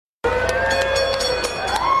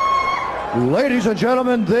Ladies and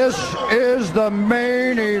gentlemen, this is the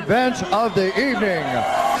main event of the evening.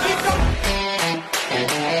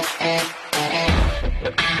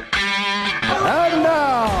 And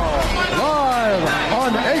now, live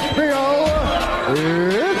on HBO,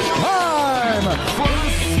 it's time for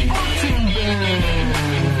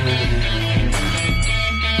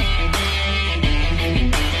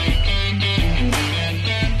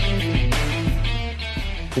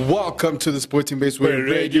Welcome to the Sporting Base, where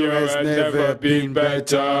radio has never been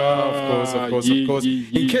better. Of course.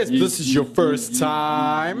 In case this is your first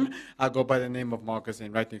time, I go by the name of Marcus,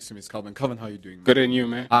 and right next to me is Calvin. Calvin, how are you doing, man? Good, and you,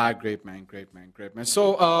 man? Great, man.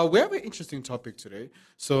 So we have an interesting topic today.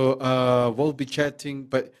 So we'll be chatting,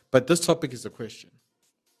 but this topic is a question.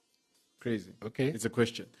 Crazy. Okay. It's a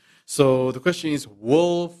question. So the question is,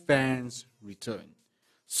 will fans return?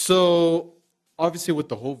 So obviously, with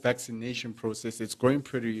the whole vaccination process, it's going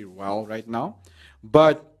pretty well right now.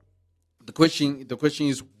 But the question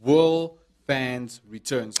is, will fans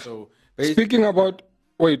return? So speaking about,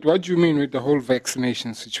 what do you mean with the whole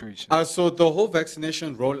vaccination situation? So the whole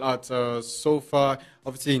vaccination rollout so far,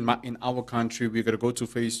 obviously in our country, we're going to go to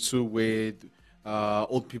phase 2 where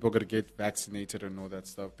old people are going to get vaccinated and all that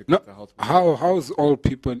stuff. Because the health how's old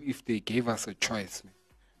people if they gave us a choice? Man?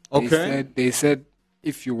 Okay. They said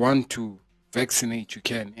if you want to vaccinate, you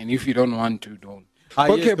can, and if you don't want to, don't.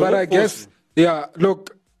 Okay, yes, but I guess,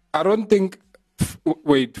 look, I don't think,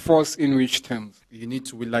 force in which terms? You need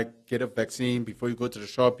to get a vaccine before you go to the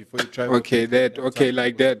shop, before you try. Okay,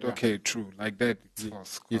 like that. Okay, true, like that. It's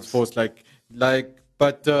forced. It's forced,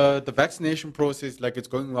 but the vaccination process, it's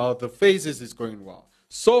going well. The phases is going well.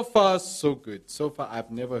 So far, so good. So far,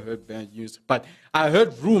 I've never heard bad news, but I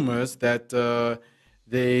heard rumors that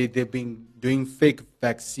they've been doing fake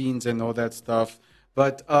vaccines and all that stuff,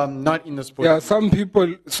 but not in the sport. Yeah, some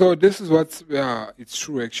people. So this is it's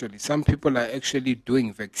true actually. Some people are actually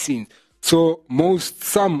doing vaccines. So there's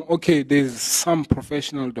some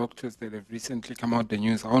professional doctors that have recently come out the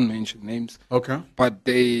news. I won't mention names. Okay. But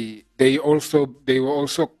they were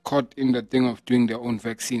also caught in the thing of doing their own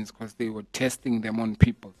vaccines because they were testing them on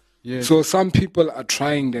people. Yes. So some people are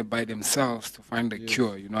trying them by themselves to find a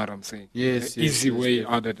cure, you know what I'm saying? Yes. Easy way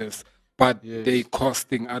out of this. But they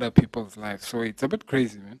costing other people's lives. So it's a bit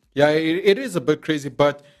crazy, man. Yeah, it is a bit crazy,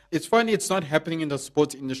 but it's funny it's not happening in the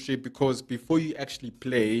sports industry because before you actually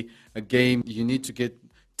play a game, you need to get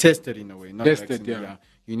tested in a way. Not tested, yeah.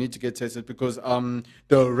 You need to get tested because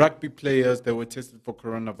the rugby players, they were tested for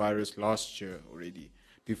coronavirus last year already,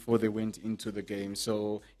 before they went into the game.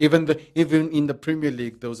 So even in the Premier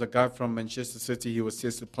League, there was a guy from Manchester City. He was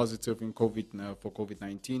tested positive for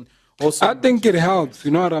COVID-19. Also, I think it helps.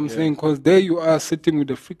 You know what I'm saying? Because there you are sitting with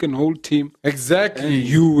the freaking whole team. Exactly. And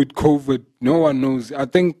you with COVID, no one knows. I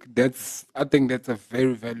think that's a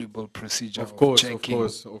very valuable procedure. Of course.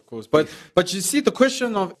 But you see, the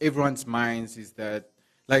question of everyone's minds is that,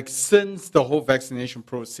 since the whole vaccination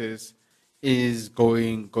process is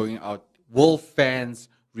going out, will fans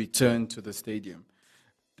return to the stadium?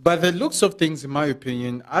 By the looks of things, in my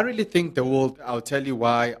opinion, I really think they will. I'll tell you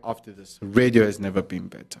why after this. Radio has never been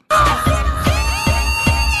better.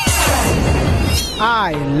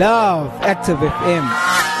 I love Active FM.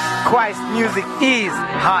 Christ music is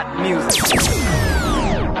hot music.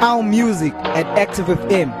 Our music at Active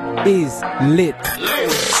FM is lit.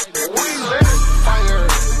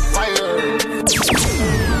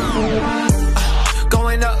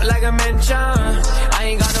 Going up like a mansion. I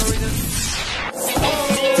ain't got no reason.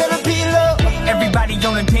 Tell the people, everybody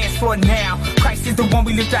on the dance floor now. Christ is the one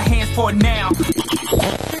we lift our hands for now.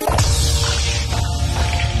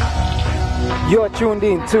 You're tuned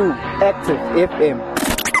in to Active FM.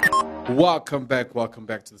 Welcome back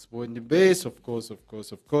to the Sporting Base. Of course,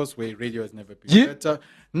 where radio has never been better.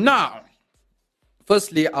 Now,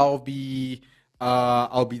 firstly, I'll be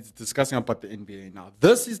discussing about the NBA now.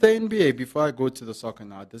 This is the NBA. Before I go to the soccer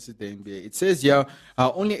now, this is the NBA. It says here,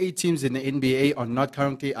 only 8 teams in the NBA are not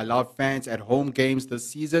currently allowed fans at home games this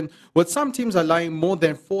season, with some teams allowing more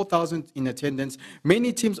than 4,000 in attendance.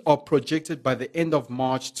 Many teams are projected by the end of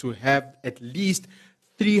March to have at least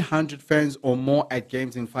 300 fans or more at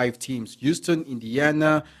games in 5 teams: Houston,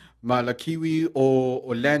 Indiana, Malakiwi, or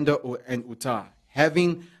Orlando, and Utah,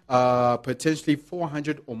 having potentially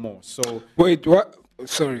 400 or more. So wait, what?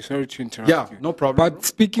 Sorry to interrupt you. Yeah, no problem. But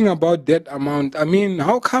speaking about that amount, I mean,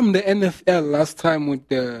 how come the NFL last time with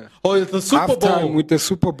the Super Bowl? With the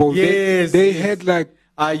Super Bowl, yes, they had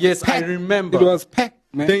yes, packed. I remember. It was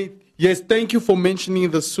packed, man. Thank you for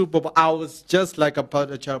mentioning the Super Bowl. I was just about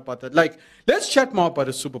to chat about that. Let's chat more about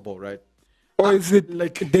the Super Bowl, right? Or is it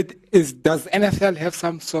like- does NFL have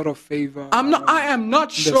some sort of favor? I am not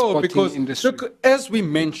the sure sporting because industry. look, as we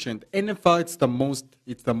mentioned, NFL it's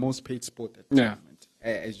the most paid sport at the Yeah. moment.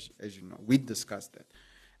 As you know, we discussed that.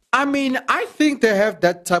 I mean, I think they have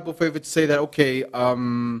that type of favor to say that okay,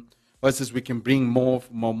 versus we can bring more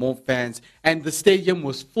fans, and the stadium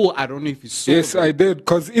was full. I don't know if you saw. Yes, that. I did.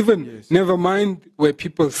 Because even Yes. never mind where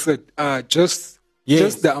people said, just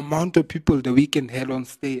Yes. the amount of people the weekend had on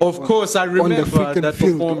stage. Of course, I remember on the freaking that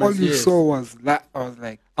field. All performance, you yes. saw was I was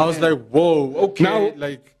like, I was like, whoa, okay, Now-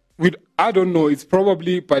 like. I don't know. It's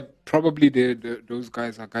probably those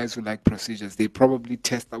guys are guys who like procedures. They probably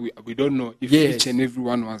test. We don't know if Yes. each and every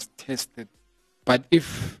one was tested. But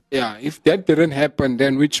if that didn't happen,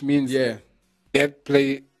 then which means Yeah. that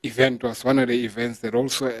play event was one of the events that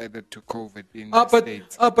also added to COVID in the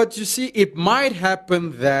States. But you see, it might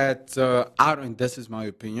happen that I don't. This is my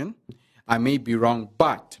opinion. I may be wrong,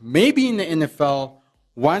 but maybe in the NFL,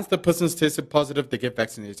 once the person's tested positive, they get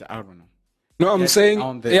vaccinated. I don't know. No, I'm Yes, saying,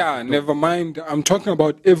 on the- never mind. I'm talking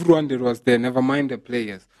about everyone that was there, never mind the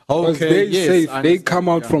players. Because Okay, they yes, safe. I They understand, come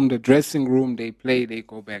out yeah. from the dressing room, they play, they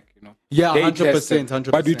go back, Yeah, They 100%,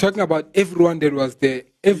 tested. But we're 100%. talking about everyone that was there,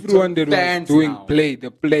 everyone that was fans doing now.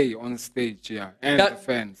 the play on stage, and the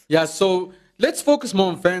fans. Yeah, so let's focus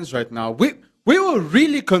more on fans right now. We were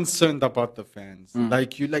really concerned about the fans.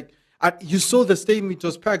 You saw the stadium; it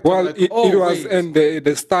was packed. Well, Like, it was, wait. and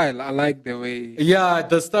the style, I like the way Yeah,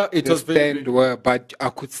 the stuff. It the was very. stand were, but I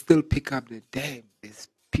could still pick up the damn. There's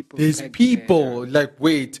people. There's packed people like,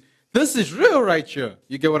 wait, this is real right here.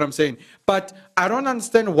 You get what I'm saying? But I don't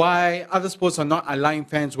understand why other sports are not allowing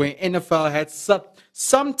fans when NFL had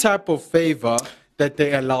some type of favor that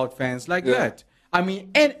they allowed fans like that. I mean,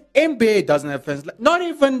 and NBA doesn't have fans. Not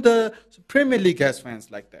even the Premier League has fans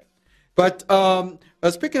like that. But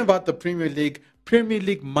speaking about the Premier League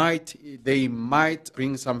might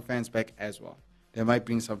bring some fans back as well. They might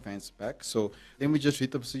bring some fans back. So let me just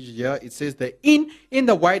read the procedure here. It says that in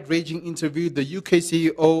the wide-ranging interview, the UK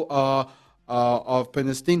CEO of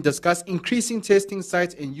Penistine discussed increasing testing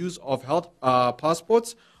sites and use of health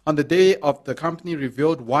passports. On the day of the company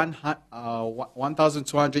revealed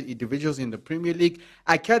 1,200 individuals in the Premier League.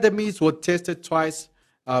 Academies were tested twice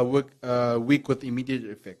a week with immediate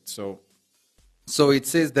effect. So it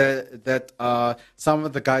says that some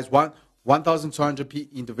of the guys, 1,200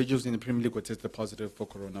 individuals in the Premier League were tested positive for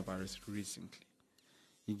coronavirus recently.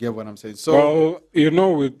 You get what I'm saying? So,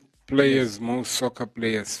 well, with players, most soccer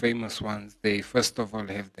players, famous ones, they first of all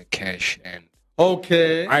have the cash, and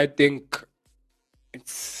okay. I think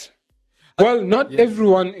it's not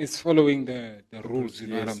everyone is following the rules. You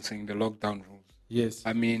know what I'm saying? The lockdown rules. Yes.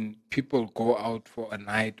 I mean, people go out for a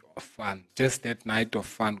night of fun. Just that night of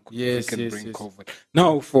fun can bring COVID.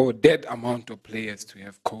 Now, for that amount of players to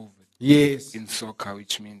have COVID Yes. in soccer,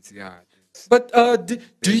 which means, But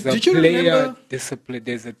did you remember? Discipline?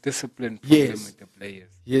 There's a discipline problem with the players.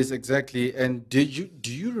 Yes, exactly. And do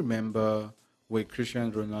you remember where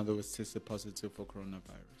Cristiano Ronaldo was tested positive for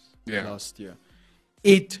coronavirus last year?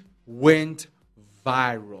 It went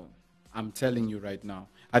viral. I'm telling you right now.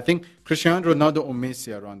 I think Cristiano Ronaldo or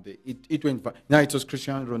Messi around there. It went viral. No, it was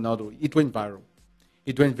Cristiano Ronaldo. It went viral.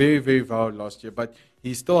 It went very, very viral last year. But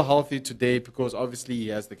he's still healthy today because obviously he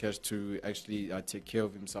has the cash to actually take care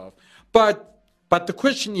of himself. But the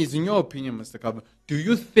question is, in your opinion, Mr. Kaba, do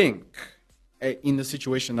you think in the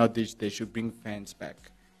situation now they should bring fans back?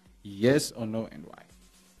 Yes or no, and why?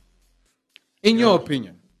 In your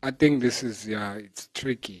opinion. I think this is it's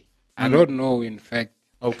tricky. I don't know. In fact,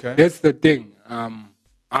 Okay. that's the thing.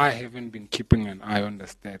 I haven't been keeping an eye on the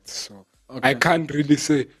stats, so I can't really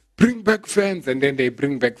say bring back fans, and then they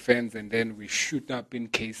bring back fans, and then we shoot up in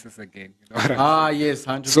cases again. You know what I'm saying? Yes,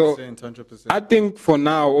 100%, So, 100%. I think for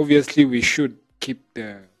now, obviously, we should keep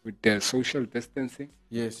with the social distancing.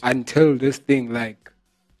 Yes. Until this thing, like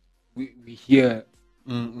we hear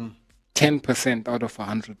 10% out of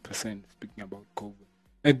 100% speaking about COVID.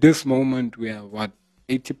 At this moment, we are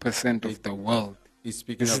 80% of the world. He's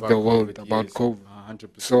speaking This is about the world COVID, about yes, COVID.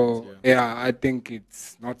 100%. So I think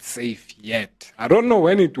it's not safe yet. I don't know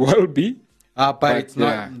when it will be. But it's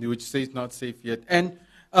not. You would say it's not safe yet. And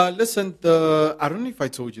listen, I don't know if I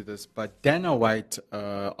told you this, but Dana White,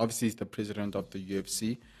 obviously, is the president of the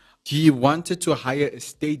UFC. He wanted to hire a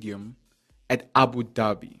stadium at Abu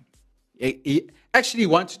Dhabi. He actually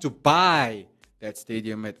wanted to buy that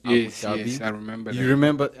stadium at Abu Dhabi. Yes, I remember You that.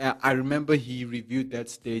 remember? I remember he reviewed that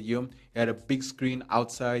stadium. He had a big screen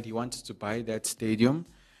outside. He wanted to buy that stadium.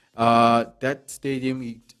 That stadium,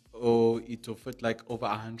 it will fit like over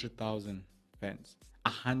 100,000 fans.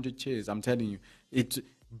 100 chairs. I'm telling you,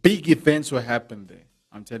 big events will happen there.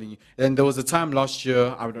 I'm telling you. And there was a time last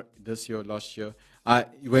year, this year, last year,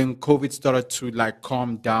 when COVID started to like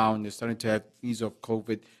calm down, they started to have ease of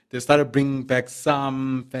COVID. They started bringing back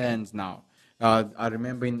some fans now. I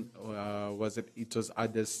remember was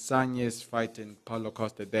Adesanya's fight in Paulo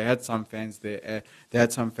Costa. They had some fans there. They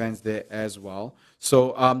had some fans there as well.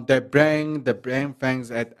 So they bring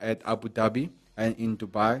fans at Abu Dhabi and in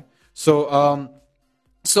Dubai. So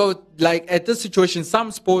like at this situation,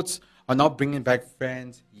 some sports are not bringing back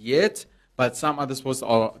fans yet, but some other sports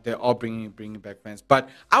they're all bringing back fans. But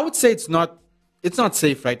I would say it's not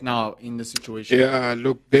safe right now in the situation. Yeah,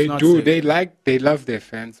 look, they do. Safe. They love their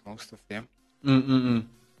fans, most of them.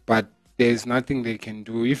 But there's nothing they can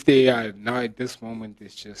do if they are now at this moment.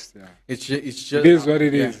 It's just it is what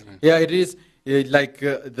it is. Yeah, it is.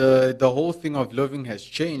 The whole thing of living has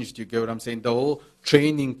changed. You get what I'm saying? The whole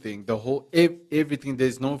training thing, the whole everything.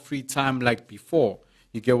 There's no free time like before.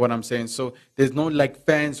 You get what I'm saying? So there's no like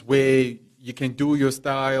fans where you can do your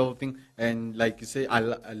style thing and like you say,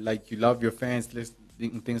 like you love your fans.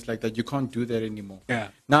 Things like that. You can't do that anymore. Yeah.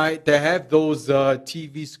 Now they have those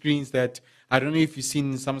TV screens that. I don't know if you've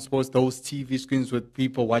seen in some sports those TV screens with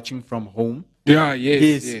people watching from home. Yeah,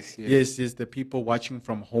 yes. The people watching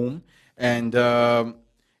from home, and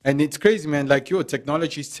it's crazy, man. Like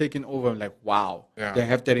technology is taking over. I'm like, wow. Yeah. They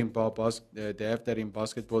have that in they have that in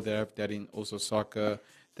basketball. They have that in also soccer.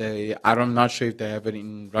 I'm not sure if they have it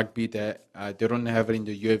in rugby. They don't have it in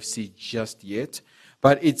the UFC just yet.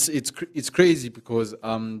 But it's crazy because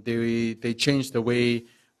they changed the way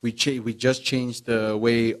we just changed the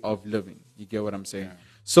way of living. You get what I'm saying? Yeah.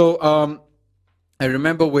 So I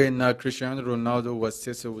remember when Cristiano Ronaldo was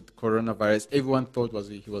tested with coronavirus, everyone thought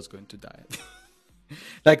he was going to die.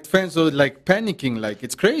 Like fans were like panicking, like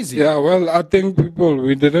it's crazy. Yeah, well, I think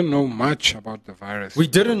we didn't know much about the virus. We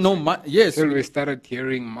didn't know much. Yes, until we started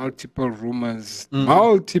hearing multiple rumors.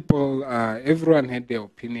 Everyone had their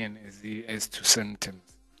opinion as to symptoms.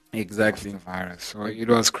 Exactly. Of the virus. So it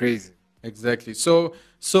was crazy. Exactly. So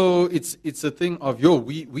it's a thing of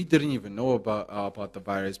we didn't even know about the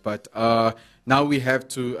virus, but now we have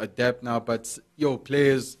to adapt now. But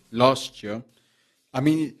players last year, I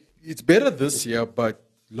mean, it's better this year, but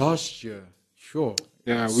last year, sure.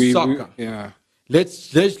 Yeah, soccer. Let's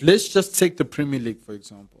just take the Premier League for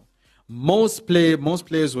example. Most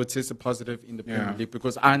players were tested positive in the Premier League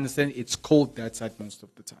because I understand it's cold that side most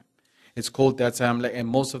of the time. It's cold that time, and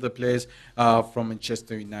most of the players from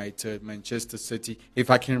Manchester United, Manchester City,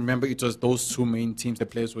 if I can remember, it was those two main teams. The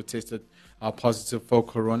players were tested positive for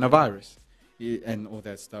coronavirus and all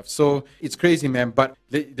that stuff. So it's crazy, man. But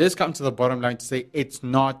let's come to the bottom line to say it's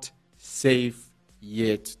not safe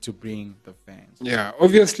yet to bring the fans. Yeah,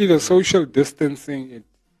 obviously the social distancing.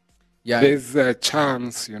 There's a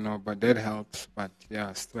chance, but that helps. But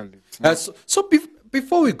still. So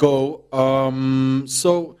before we go,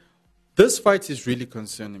 this fight is really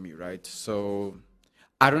concerning me, right? So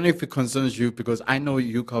I don't know if it concerns you because I know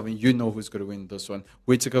you, Calvin, you know who's going to win this one.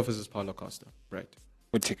 Whittaker versus Paulo Costa, right?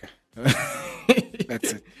 Whittaker.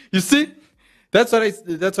 That's it. You see? That's what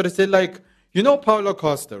I said. Like, Paulo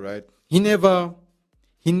Costa, right? He never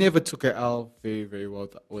took an L very, very well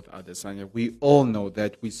with Adesanya. We all know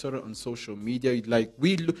that. We saw it on social media. I'm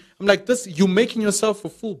like, this, you're making yourself a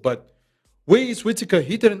fool, but where is Whittaker?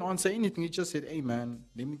 He didn't answer anything. He just said, hey, man,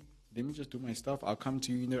 let me just do my stuff. I'll come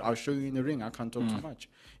to you. I'll show you in the ring. I can't talk too much.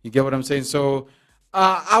 You get what I'm saying? So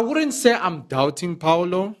I wouldn't say I'm doubting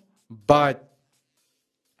Paulo, but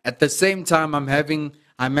at the same time, I'm having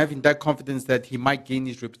that confidence that he might gain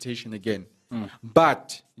his reputation again.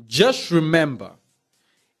 But just remember,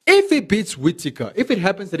 if he beats Whittaker, if it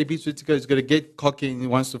happens that he beats Whittaker, he's going to get cocky and he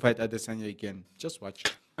wants to fight Adesanya again. Just watch.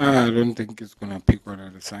 I don't think he's going to pick on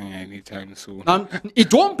Adesanya anytime soon.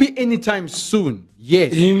 It won't be anytime soon.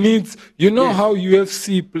 Yes. He needs, how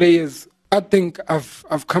UFC players, I think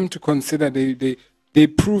I've come to consider they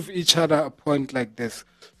prove each other a point like this.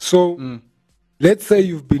 So let's say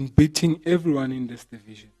you've been beating everyone in this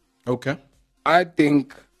division. Okay. I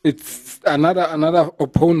think it's another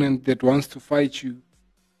opponent that wants to fight you,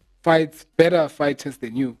 fights better fighters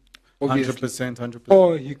than you. 100%.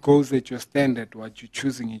 Or he goes at your standard, what you're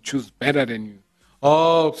choosing, he chooses better than you.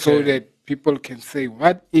 Oh, okay. So that people can say,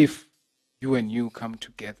 what if you and you come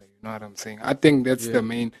together? You know what I'm saying? I think that's the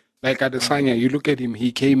main, like Adesanya, you look at him,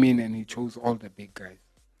 he came in and he chose all the big guys.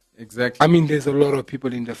 Exactly. I mean, there's a lot of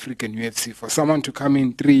people in the freaking UFC. For someone to come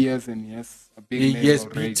in 3 years and he has a big name he has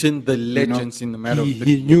already, beaten the legends in the matter of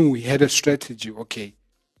he knew he had a strategy. Okay,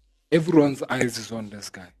 everyone's eyes is on this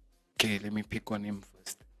guy. Okay, let me pick on him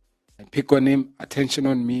first. And pick on him, attention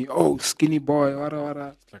on me. Oh, skinny boy,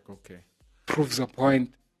 wada. It's like, okay. Proves a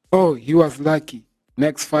point. Oh, he was lucky.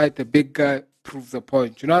 Next fight, the big guy proves the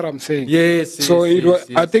point. You know what I'm saying? Yes. So yes,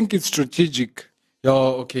 I yes. think it's strategic. Yeah,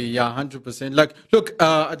 okay, yeah, 100%. Like, look,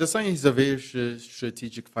 Adesanya is a very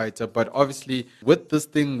strategic fighter, but obviously with this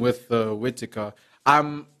thing with Whittaker,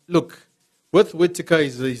 look, with Whittaker,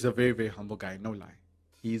 he's a very, very humble guy. No lie,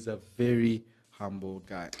 he's a very humble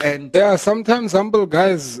guy. And Yeah, sometimes humble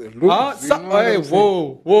guys lose. You know what hey, I'm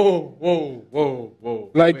saying?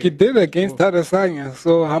 whoa. Like Wait. he did against Adesanya.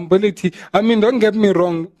 So humility. I mean, don't get me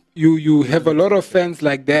wrong. You have a lot of fans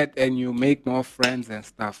like that, and you make more friends and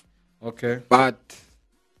stuff. Okay. But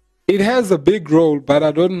it has a big role. But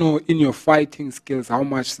I don't know in your fighting skills how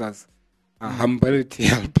much does humility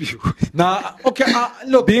help you. Now, okay,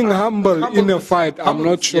 look. Being humble in a fight, I'm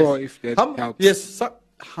not sure yes. if that helps. Yes,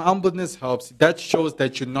 humbleness helps. That shows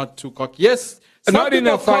that you're not too cocky. Yes, some Not in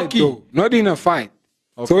people a are fight, cocky. though. Not in a fight.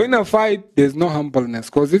 So Okay. in a fight, there's no humbleness.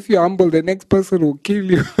 Because if you're humble, the next person will kill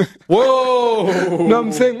you. Whoa! No,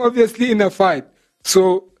 I'm saying obviously in a fight. So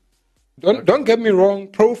don't get me wrong,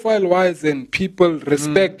 profile wise and people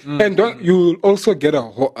respect, and you'll also get a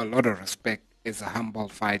lot of respect as a humble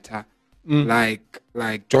fighter, like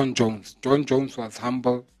John Jones. John Jones was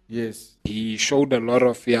humble. Yes. He showed a lot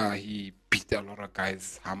of he beat a lot of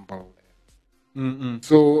guys humble.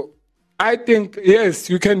 So I think yes,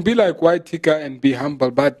 you can be like Whittaker and be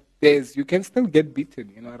humble, but you can still get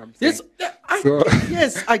beaten. You know what I'm saying? Yes, So-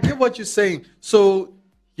 yes, I get what you're saying. So,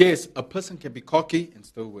 yes, a person can be cocky and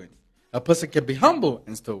still win. A person can be humble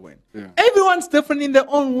and still win. Yeah. Everyone's different in their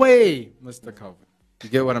own way, Mr. Calvin. You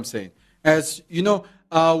get what I'm saying? As you know,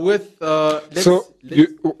 with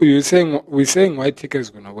we're saying Whittaker is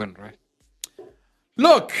gonna win, right?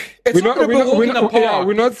 look, it's not gonna be walking apart. Yeah,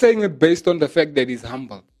 we're not saying it based on the fact that he's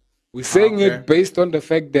humble. We're saying okay. it based on the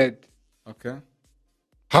fact that Okay.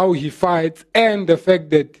 how he fights and the fact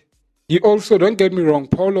that he also, don't get me wrong,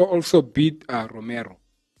 Paulo also beat Romero.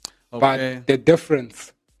 Okay. But the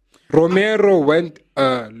difference, Romero went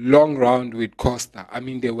a long round with Costa. I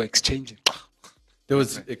mean, they were exchanging. There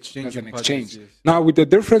was There's exchanging an punches, exchange. yes. Now, with the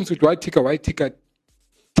difference with Whittaker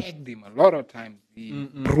tagged him a lot of times. He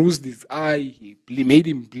bruised his eye. He made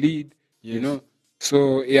him bleed. You Yes. know.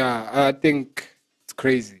 So yeah, I think it's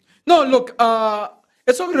crazy. No, look,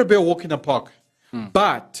 it's not going to be a walk in the park.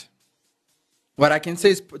 But what I can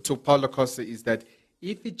say is to Paulo Costa is that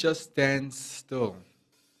if he just stands still,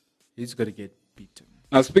 he's going to get beaten.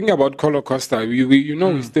 Now, speaking about Paulo Costa,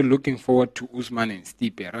 we're still looking forward to Usman and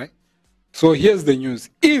Stipe, right? So here's the news: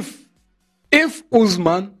 if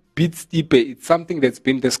Usman beats Stipe, it's something that's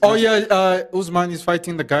been discussed. Oh, yeah, Usman is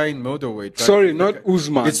fighting the guy in middleweight. Right? Sorry, not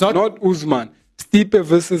Usman. It's not? Usman. Stipe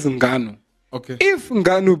versus Ngannou. Okay. If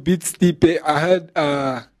Ngannou beats Stipe, I heard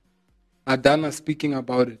Adana speaking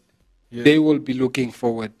about it. Yes. They will be looking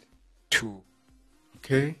forward to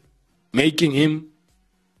Okay. making him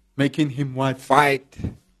Making him what? fight.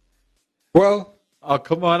 Well, Oh,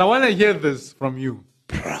 come on. I want to hear this from you.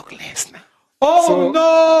 Brock Lesnar. Oh,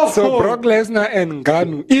 no. So Brock Lesnar and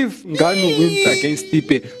Ngannou, if Ngannou wins against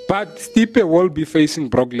Stipe, but Stipe will be facing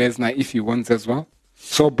Brock Lesnar if he wins as well.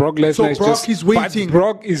 So Brock Lesnar Brock is waiting. But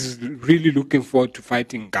Brock is really looking forward to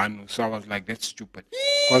fighting Ngannou. So I was like, that's stupid.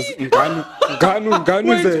 Because Ngannou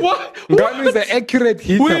Wait, is what? Ngannou is an accurate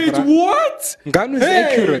hitter. Wait, bruh. what? Ngannou is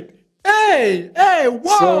accurate. Hey,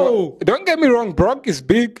 whoa. So don't get me wrong, Brock is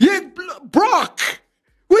big. Yeah, Brock.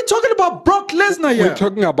 We're talking about Brock Lesnar here. We're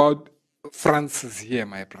talking about Francis here,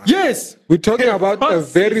 my brother. Yes. We're talking Hey, about a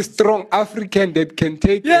Francis. very strong African that can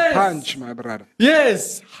take Yes. a punch, my brother.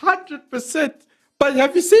 Yes, 100%. But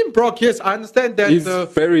have you seen Brock? Yes, I understand that. He's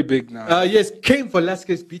very big now. Yes, Cain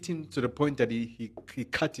Velasquez beat him to the point that he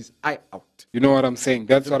cut his eye out. You know what I'm saying?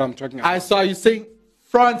 That's what I'm talking about. I saw you saying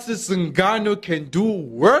Francis Ngannou can do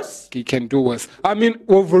worse. He can do worse. I mean,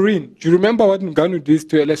 Wolverine. Do you remember what Ngannou did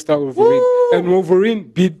to Alistair Wolverine? Woo! And Wolverine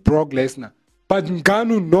beat Brock Lesnar. But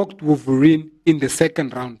Ngannou knocked Wolverine in the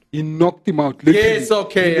second round. He knocked him out. Literally. Yes,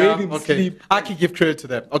 okay, He yeah, made him okay. sleep. I can give credit to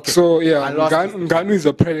that. Okay. So yeah, I lost Ngannou is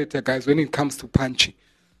a predator, guys. When it comes to punching,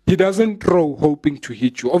 he doesn't throw hoping to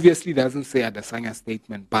hit you. Obviously, he doesn't say Adesanya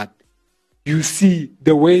statement, but you see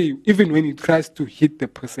the way, even when he tries to hit the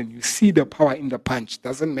person, you see the power in the punch.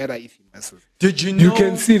 Doesn't matter if he misses. Did you know? You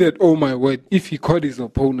can see that. Oh my word! If he caught his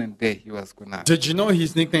opponent there, he was gonna. Did you know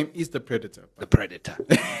his nickname is the Predator? The predator,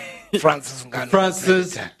 Francis Ngannou.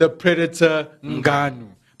 Francis the Predator Ngannou.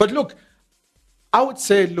 But look, I would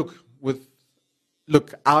say,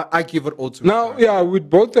 I give it all to Now, Ngannou. yeah, with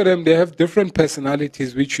both of them, they have different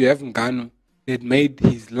personalities, which you have Ngannou that made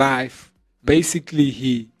his life. Basically,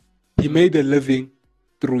 he made a living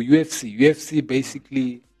through UFC. UFC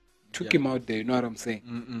basically took him out there. You know what I'm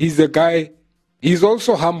saying? He's a guy He's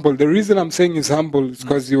also humble. The reason I'm saying he's humble is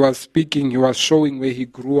because he was speaking, he was showing where he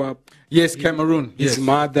grew up. Yes, Cameroon. His Yes.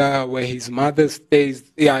 mother, where his mother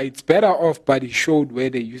stays. Yeah, it's better off, but he showed where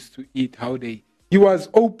they used to eat, how they... He was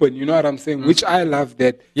open, you know what I'm saying? Which I love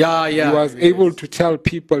that. Yeah. He was able to tell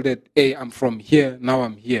people that, hey, I'm from here, now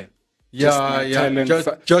I'm here. Yeah. talent.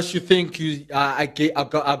 Just you think I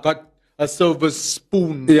got a silver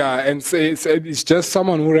spoon. Yeah, and so it's just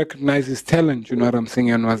someone who recognizes talent, you know what I'm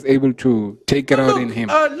saying, and was able to take it out in him.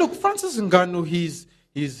 Look, Francis Ngannou, he's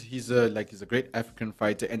a great African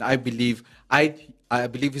fighter, and I believe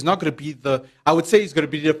he's not going to be I would say he's going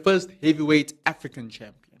to be the first heavyweight African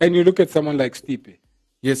champion. And you look at someone like Stipe.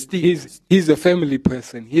 Yes, Steve. He's a family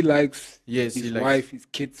person. He likes Yes, his he likes- wife, his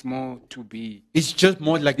kids more to be. It's just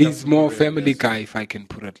more like He's more family yes. guy, if I can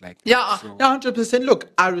put it like that. Yeah, So- 100%. Look,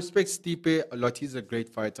 I respect Stipe a lot. He's a great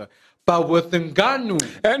fighter. But with Ngannou,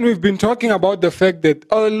 And we've been talking about the fact that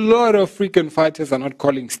a lot of freaking fighters are not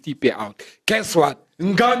calling Stipe out. Guess what?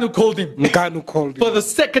 Ngannou called him Ngannou called for him the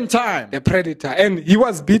second time. the predator. And he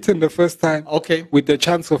was beaten the first time Okay. with the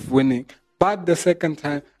chance of winning. But the second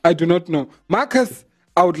time, I do not know. Marcus,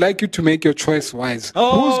 I would like you to make your choice wise.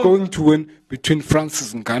 Oh. Who's going to win between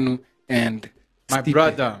Francis Ngannou and My Stipe?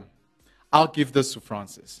 brother, I'll give this to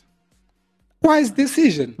Francis. Wise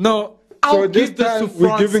decision. No, So I'll this give this to time Francis.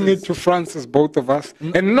 we're giving it to Francis, both of us,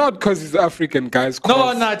 and not because he's African, guys.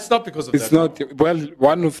 'cause No, it's not because of it's that. not. Well,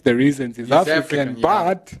 one of the reasons is He's African, African, yeah.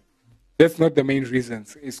 but that's not the main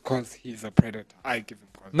reasons. It's because he's a predator. I give him.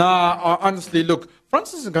 credit. Nah, honestly, look,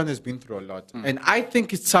 Francis Ngannou has been through a lot, and I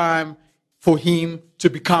think it's time for him to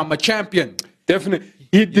become a champion. Definitely,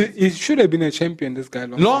 he should have been a champion. This guy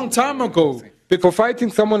Long time ago. For fighting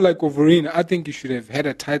someone like Wolverine, I think he should have had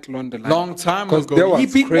a title on the line. Long time 'Cause that ago. was He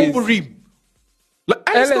beat crazy. Wolverine. Like,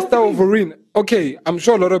 Alistair Alistair Wolverine. Okay, I'm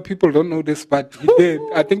sure a lot of people don't know this, but he did.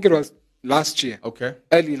 I think it was last year. Okay.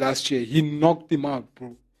 Early last year, he knocked him out,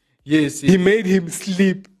 bro. Yes, He made him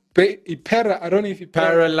sleep. I don't know if he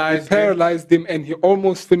paralyzed him, and he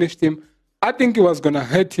almost finished him. I think it was gonna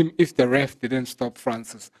hurt him if the ref didn't stop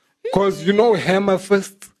Francis, because hammer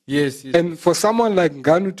fist. Yes. And for someone like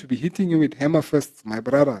Ngannou to be hitting you with hammer fists, my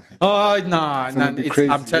brother. Oh, nah. gonna be crazy,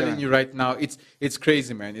 I'm telling yeah. you right now, it's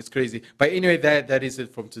crazy, man. It's crazy. But anyway, that is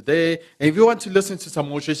it from today. And if you want to listen to some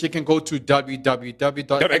more shit, you can go to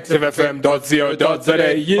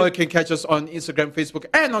www.activefm.co.za. or you can catch us on Instagram, Facebook,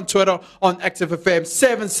 and on Twitter on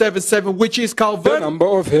ActiveFM777, which is The Calvin. number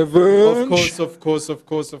of heaven. Of course.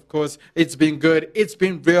 It's been good. It's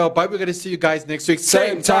been real. But we're going to see you guys next week.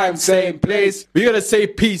 Same time, same place. We're going to say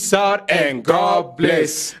peace out and God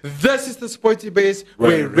bless. This is the Sporty Base,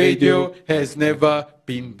 where radio has never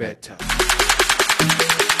been better.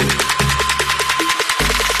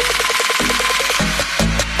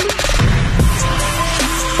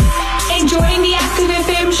 Enjoying the Active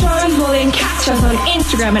FM shows? Well, then catch us on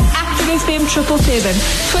Instagram at ActiveFM777,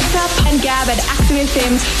 Twitter and Gab at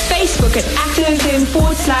ActiveFM, Facebook at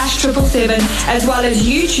ActiveFM/777, as well as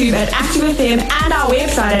YouTube at ActiveFM and our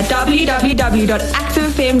website at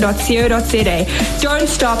www.activefm.co.za. Don't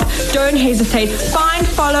stop, don't hesitate. Find,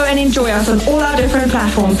 follow, and enjoy us on all our different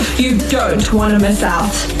platforms. You don't want to miss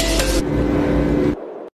out.